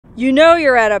You know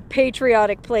you're at a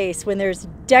patriotic place when there's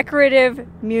decorative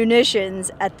munitions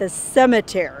at the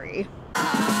cemetery.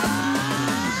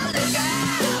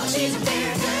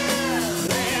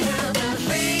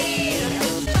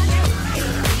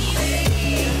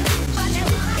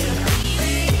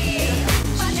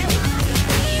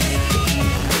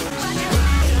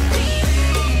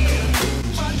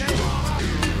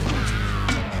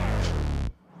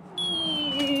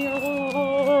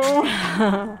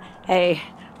 Hey,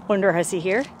 Wonderhussy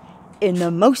here, in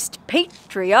the most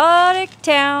patriotic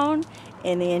town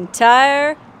in the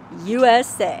entire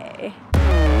USA.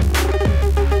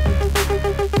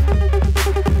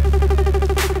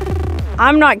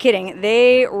 I'm not kidding,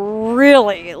 they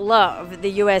really love the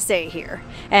USA here.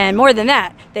 And more than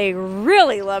that, they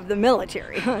really love the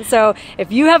military. So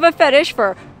if you have a fetish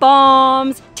for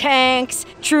bombs, tanks,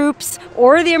 troops,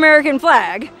 or the American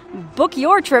flag, book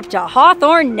your trip to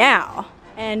Hawthorne now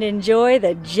and enjoy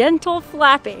the gentle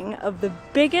flapping of the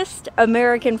biggest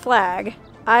American flag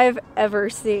I've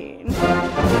ever seen.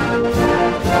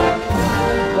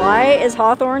 Why is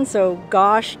Hawthorne so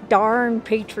gosh darn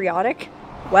patriotic?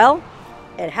 Well,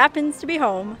 it happens to be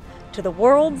home to the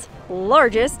world's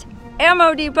largest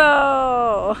ammo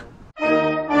depot.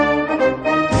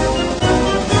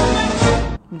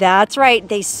 That's right,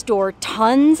 they store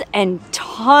tons and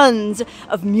tons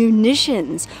of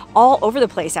munitions all over the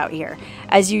place out here.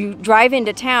 As you drive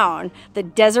into town, the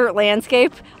desert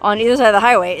landscape on either side of the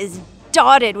highway is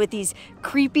dotted with these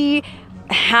creepy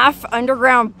half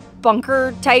underground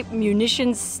bunker type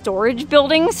munitions storage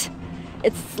buildings.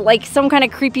 It's like some kind of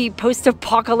creepy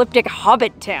post-apocalyptic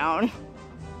hobbit town.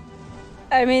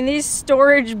 I mean, these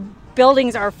storage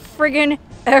buildings are friggin'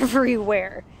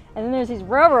 everywhere. And then there's these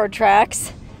railroad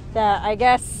tracks that I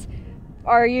guess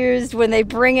are used when they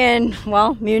bring in,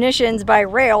 well, munitions by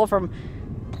rail from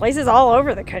places all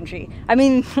over the country. I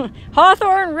mean,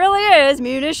 Hawthorne really is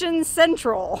munitions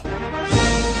central.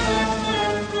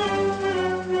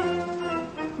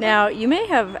 Now, you may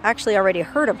have actually already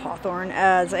heard of Hawthorne,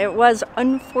 as it was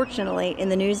unfortunately in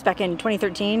the news back in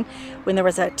 2013 when there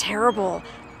was a terrible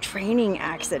training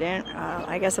accident.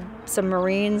 I guess some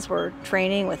Marines were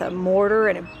training with a mortar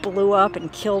and it blew up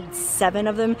and killed 7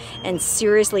 of them and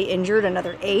seriously injured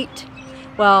another 8.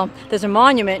 Well, there's a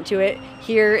monument to it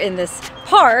here in this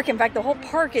park. In fact, the whole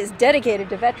park is dedicated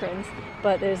to veterans,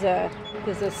 but there's a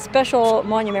special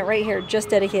monument right here just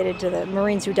dedicated to the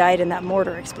Marines who died in that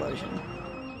mortar explosion.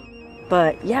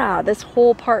 But yeah, this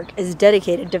whole park is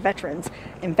dedicated to veterans.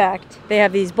 In fact, they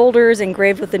have these boulders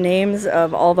engraved with the names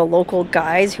of all the local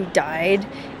guys who died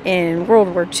in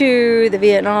World War II, the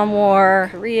Vietnam War,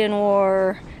 Korean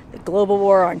War, the global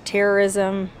war on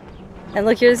terrorism. And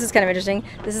look here, this is kind of interesting.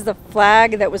 This is the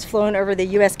flag that was flown over the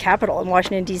US Capitol in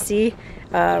Washington, D.C.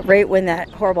 Right when that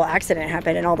horrible accident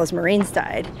happened and all those Marines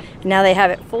died. And now they have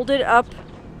it folded up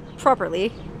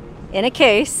properly in a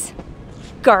case,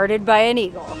 guarded by an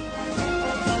eagle.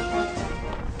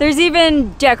 There's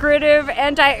even decorative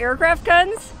anti-aircraft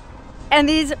guns and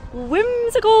these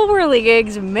whimsical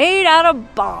whirligigs made out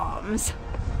of bombs.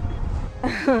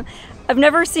 I've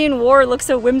never seen war look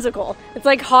so whimsical. It's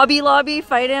like Hobby Lobby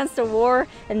financed a war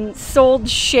and sold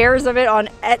shares of it on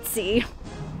Etsy.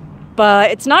 But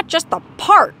it's not just the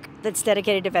park that's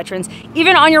dedicated to veterans.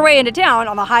 Even on your way into town,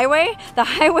 on the highway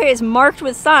is marked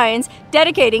with signs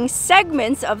dedicating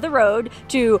segments of the road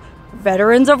to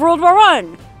veterans of World War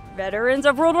I, veterans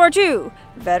of World War II,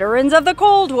 veterans of the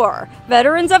Cold War,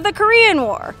 veterans of the Korean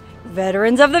War,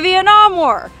 veterans of the Vietnam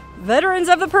War, veterans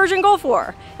of the Persian Gulf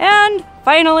War, and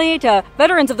finally to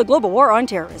veterans of the global war on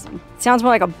terrorism. It sounds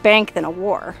more like a bank than a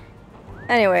war.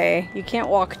 Anyway, you can't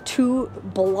walk 2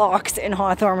 blocks in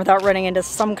Hawthorne without running into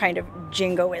some kind of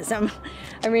jingoism.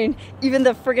 I mean, even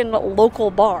the friggin' local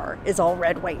bar is all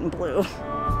red, white, and blue.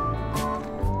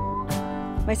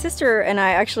 My sister and I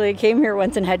actually came here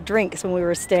once and had drinks when we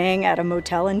were staying at a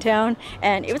motel in town,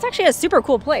 and it was actually a super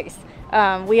cool place.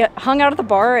 We hung out at the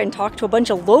bar and talked to a bunch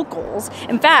of locals.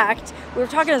 In fact, we were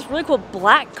talking to this really cool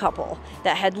black couple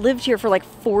that had lived here for like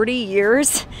 40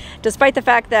 years, despite the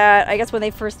fact that I guess when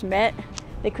they first met,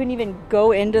 they couldn't even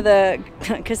go into the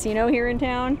casino here in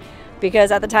town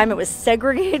because at the time it was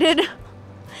segregated.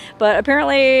 But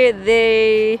apparently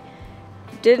they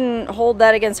didn't hold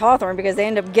that against Hawthorne because they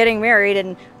ended up getting married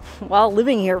and, well,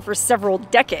 living here for several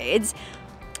decades.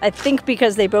 I think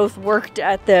because they both worked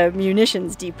at the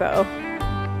munitions depot.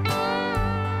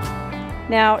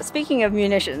 Now, speaking of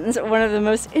munitions, one of the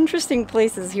most interesting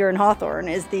places here in Hawthorne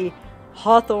is the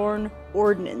Hawthorne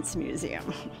Ordnance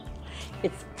Museum.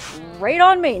 It's right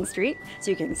on Main Street,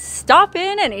 so you can stop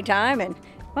in anytime and,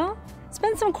 well,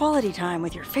 spend some quality time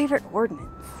with your favorite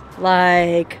ordnance.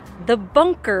 like the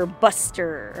bunker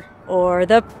buster or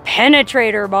the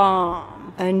penetrator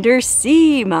bomb,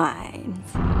 undersea mines.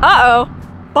 Uh-oh,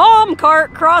 bomb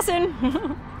cart crossing.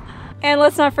 And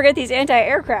let's not forget these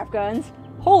anti-aircraft guns.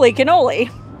 Holy cannoli.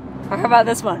 Or how about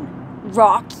this one?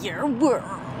 Rock your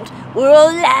world.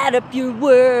 We'll light up your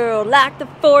world like the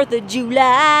 4th of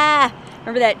July.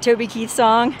 Remember that Toby Keith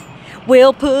song?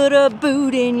 We'll put a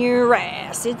boot in your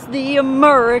ass. It's the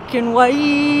American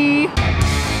way.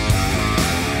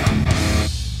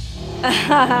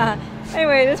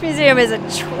 Anyway, this museum is a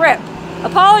trip.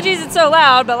 Apologies it's so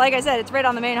loud, but like I said, it's right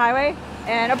on the main highway.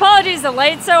 And apologies the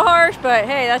light's so harsh, but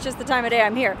hey, that's just the time of day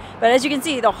I'm here. But as you can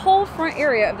see, the whole front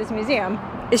area of this museum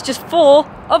is just full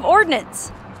of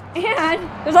ordnance. And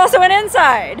there's also an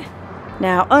inside.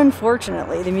 Now,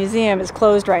 unfortunately, the museum is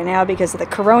closed right now because of the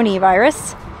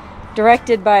coronavirus,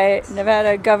 directed by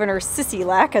Nevada Governor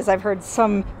Sissy-lack, as I've heard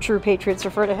some true patriots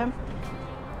refer to him.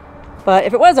 But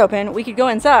if it was open, we could go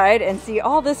inside and see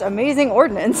all this amazing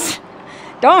ordnance.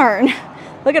 Darn,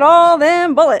 look at all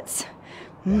them bullets.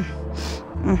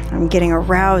 I'm getting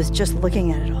aroused just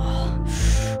looking at it all.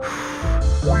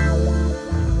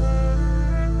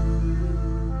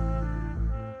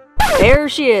 There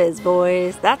she is,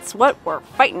 boys. That's what we're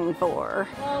fighting for.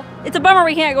 Well, it's a bummer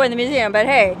we can't go in the museum, but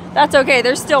hey, that's okay.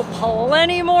 There's still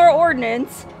plenty more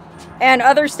ordnance and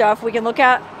other stuff we can look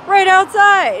at right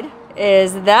outside.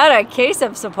 Is that a case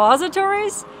of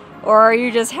suppositories? Or are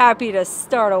you just happy to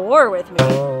start a war with me?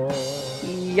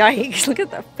 Yikes, look at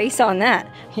the face on that.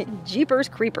 Jeepers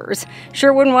creepers.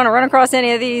 Sure wouldn't want to run across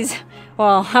any of these.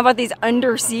 Well, how about these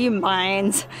undersea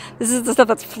mines? This is the stuff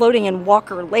that's floating in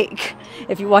Walker Lake.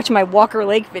 If you watch my Walker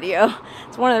Lake video,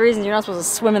 it's one of the reasons you're not supposed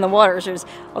to swim in the waters. There's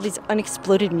all these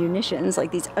unexploded munitions,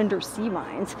 like these undersea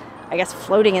mines, I guess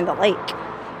floating in the lake.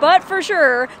 But for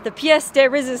sure, the pièce de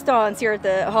résistance here at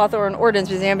the Hawthorne Ordnance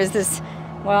Museum is this,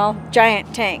 well,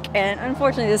 giant tank. And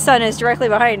unfortunately, the sun is directly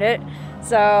behind it,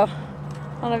 so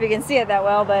I don't know if you can see it that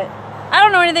well, but I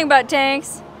don't know anything about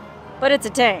tanks, but it's a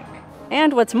tank.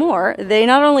 And what's more, they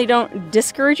not only don't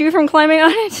discourage you from climbing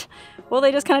on it, well,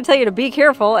 they just kind of tell you to be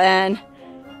careful and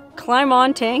climb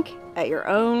on tank at your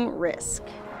own risk.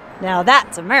 Now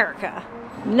that's America.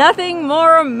 Nothing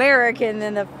more American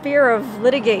than the fear of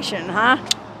litigation, huh?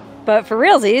 But for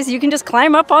realsies, you can just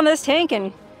climb up on this tank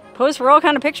and pose for all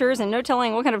kind of pictures, and no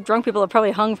telling what kind of drunk people have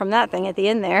probably hung from that thing at the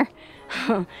end there.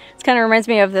 This kind of reminds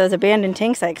me of those abandoned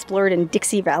tanks I explored in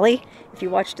Dixie Valley. If you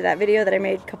watched that video that I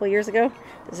made a couple years ago,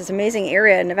 there's this amazing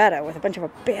area in Nevada with a bunch of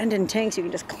abandoned tanks you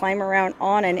can just climb around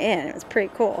on and in. It was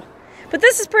pretty cool. But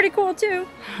this is pretty cool too.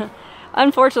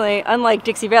 Unfortunately, unlike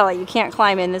Dixie Valley, you can't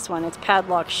climb in this one. It's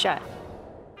padlocked shut.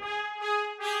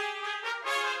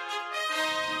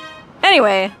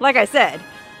 Anyway, like I said,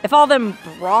 if all them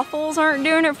brothels aren't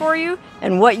doing it for you,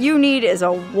 and what you need is a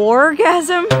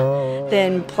wargasm,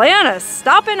 then plan a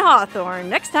stop in Hawthorne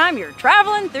next time you're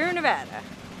traveling through Nevada.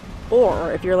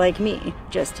 Or if you're like me,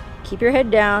 just keep your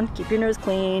head down, keep your nose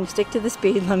clean, stick to the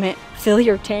speed limit, fill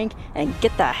your tank, and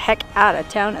get the heck out of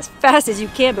town as fast as you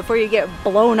can before you get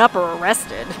blown up or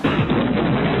arrested.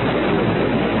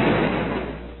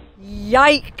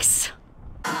 Yikes!